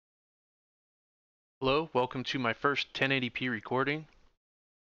Hello, welcome to my first 1080p recording.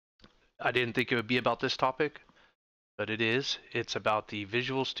 I didn't think it would be about this topic, but it is. It's about the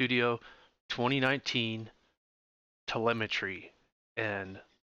Visual Studio 2019 telemetry and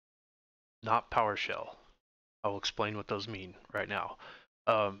not PowerShell. I will explain what those mean right now.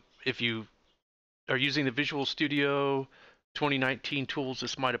 If you are using the Visual Studio 2019 tools,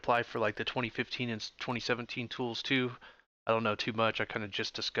 this might apply for like the 2015 and 2017 tools too. I don't know too much. I kind of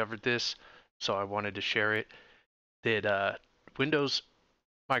just discovered this, so I wanted to share it. That Windows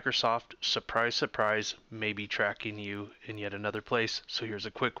Microsoft, surprise, surprise, may be tracking you in yet another place. So here's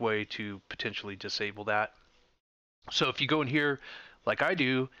a quick way to potentially disable that. So if you go in here like I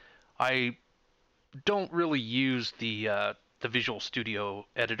do, I don't really use the Visual Studio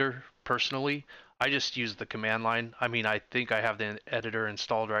editor personally. I just use the command line. I mean, I think I have the editor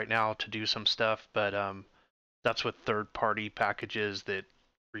installed right now to do some stuff, but that's with third-party packages that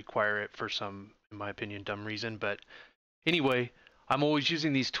require it for some, in my opinion, dumb reason. But anyway, I'm always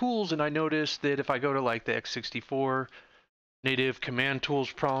using these tools, and I noticed that if I go to like the x64 native command tools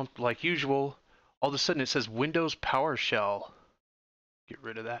prompt like usual, all of a sudden it says Windows PowerShell. Get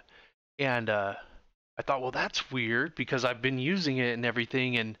rid of that. And I thought, well, that's weird because I've been using it and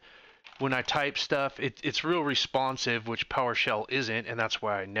everything, and when I type stuff, it's real responsive, which PowerShell isn't, and that's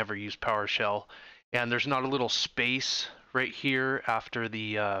why I never use PowerShell. And there's not a little space right here after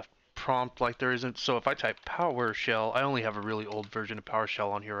the prompt like there isn't. So if I type PowerShell, I only have a really old version of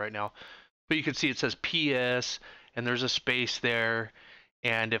PowerShell on here right now, but you can see it says PS, and there's a space there.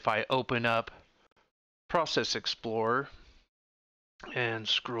 And if I open up Process Explorer and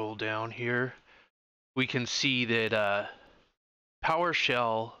scroll down here, we can see that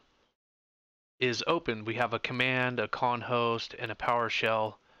PowerShell is open. We have a command, a con host, and a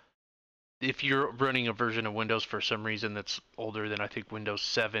PowerShell. If you're running a version of Windows for some reason that's older than I think Windows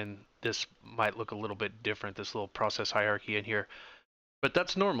 7, this might look a little bit different, this little process hierarchy in here. But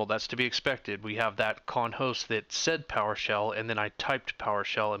that's normal, that's to be expected. We have that con host that said PowerShell, and then I typed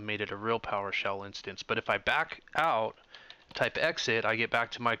PowerShell and made it a real PowerShell instance. But if I back out, type exit, I get back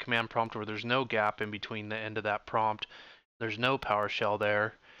to my command prompt where there's no gap in between the end of that prompt. There's no PowerShell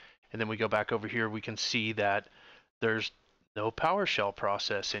there. And then we go back over here, we can see that there's no PowerShell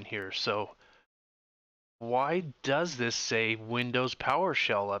process in here. So why does this say Windows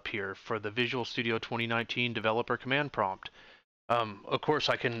PowerShell up here for the Visual Studio 2019 developer command prompt? Of course,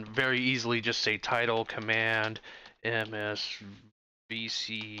 I can very easily just say title command MSVC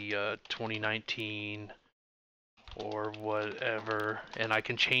 2019 or whatever, and I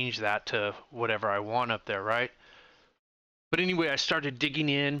can change that to whatever I want up there, right? But anyway, I started digging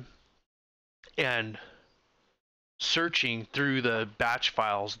in and searching through the batch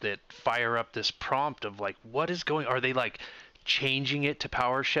files that fire up this prompt of like, what is going, are they like changing it to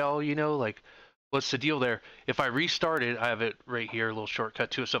PowerShell, you know, like what's the deal there? If I restart it, I have it right here, a little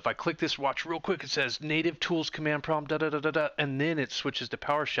shortcut to it. So if I click this, watch real quick, it says native tools command prompt, da da da da da, and then it switches to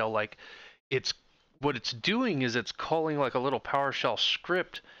PowerShell. Like it's, what it's doing is it's calling like a little PowerShell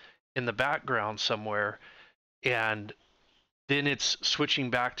script in the background somewhere, and then it's switching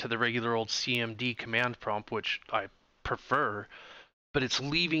back to the regular old CMD command prompt, which I prefer, but it's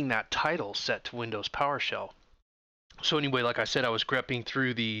leaving that title set to Windows PowerShell. So anyway, like I said, I was grepping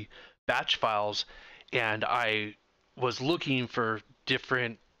through the batch files, and I was looking for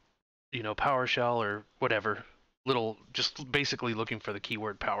different, you know, PowerShell or whatever, little, just basically looking for the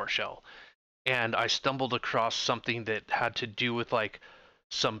keyword PowerShell. And I stumbled across something that had to do with like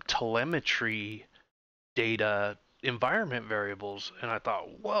some telemetry data environment variables, and I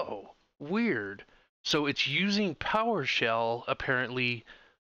thought, whoa, weird. So it's using PowerShell apparently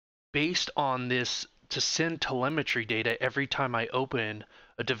based on this to send telemetry data every time I open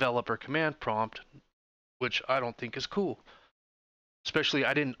a developer command prompt, which I don't think is cool. Especially,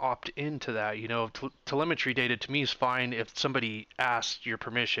 I didn't opt into that. You know, telemetry data to me is fine if somebody asks your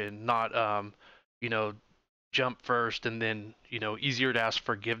permission, not, you know, jump first and then, you know, easier to ask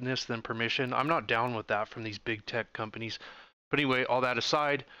forgiveness than permission. I'm not down with that from these big tech companies. But anyway, all that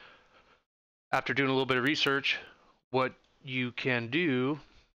aside, after doing a little bit of research, what you can do,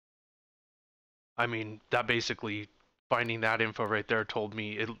 I mean, that basically, finding that info right there told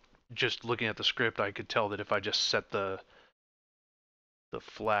me, it, just looking at the script, I could tell that if I just set the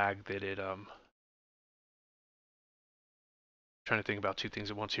flag that it, trying to think about two things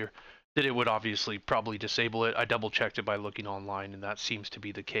at once here, that it would obviously probably disable it. I double checked it by looking online, and that seems to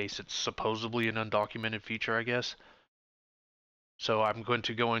be the case. It's supposedly an undocumented feature, I guess. So I'm going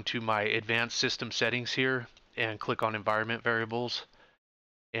to go into my advanced system settings here and click on environment variables.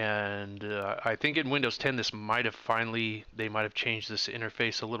 And I think in Windows 10 this might have finally, they might have changed this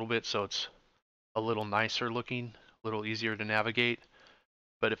interface a little bit, so it's a little nicer looking, a little easier to navigate.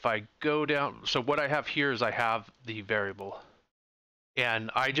 But if I go down, so what I have here is I have the variable, and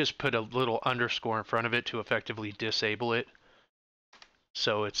I just put a little underscore in front of it to effectively disable it.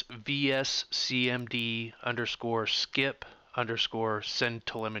 So it's vscmd underscore skip underscore send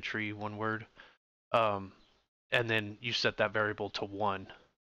telemetry, one word. And then you set that variable to 1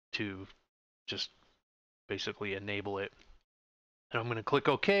 to just basically enable it. And I'm going to click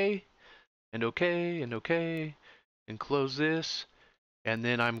OK and OK and OK and close this. And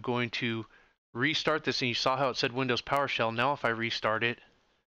then I'm going to restart this. And you saw how it said Windows PowerShell. Now if I restart it,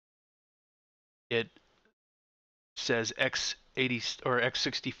 it says X80 or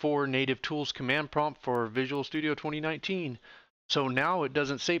X64 native tools command prompt for Visual Studio 2019. So now it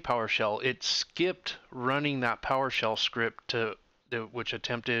doesn't say PowerShell. It skipped running that PowerShell script which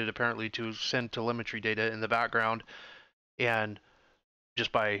attempted apparently to send telemetry data in the background, and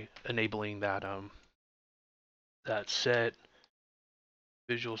just by enabling that that set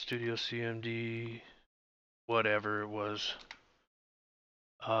Visual Studio CMD whatever it was,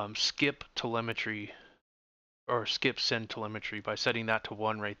 skip telemetry or skip send telemetry, by setting that to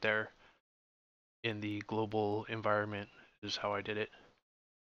 1 right there in the global environment is how I did it.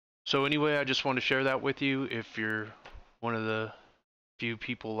 So anyway, I just want to share that with you if you're one of the few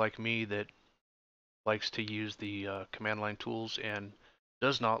people like me that likes to use the command line tools and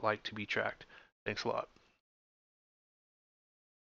does not like to be tracked. Thanks a lot.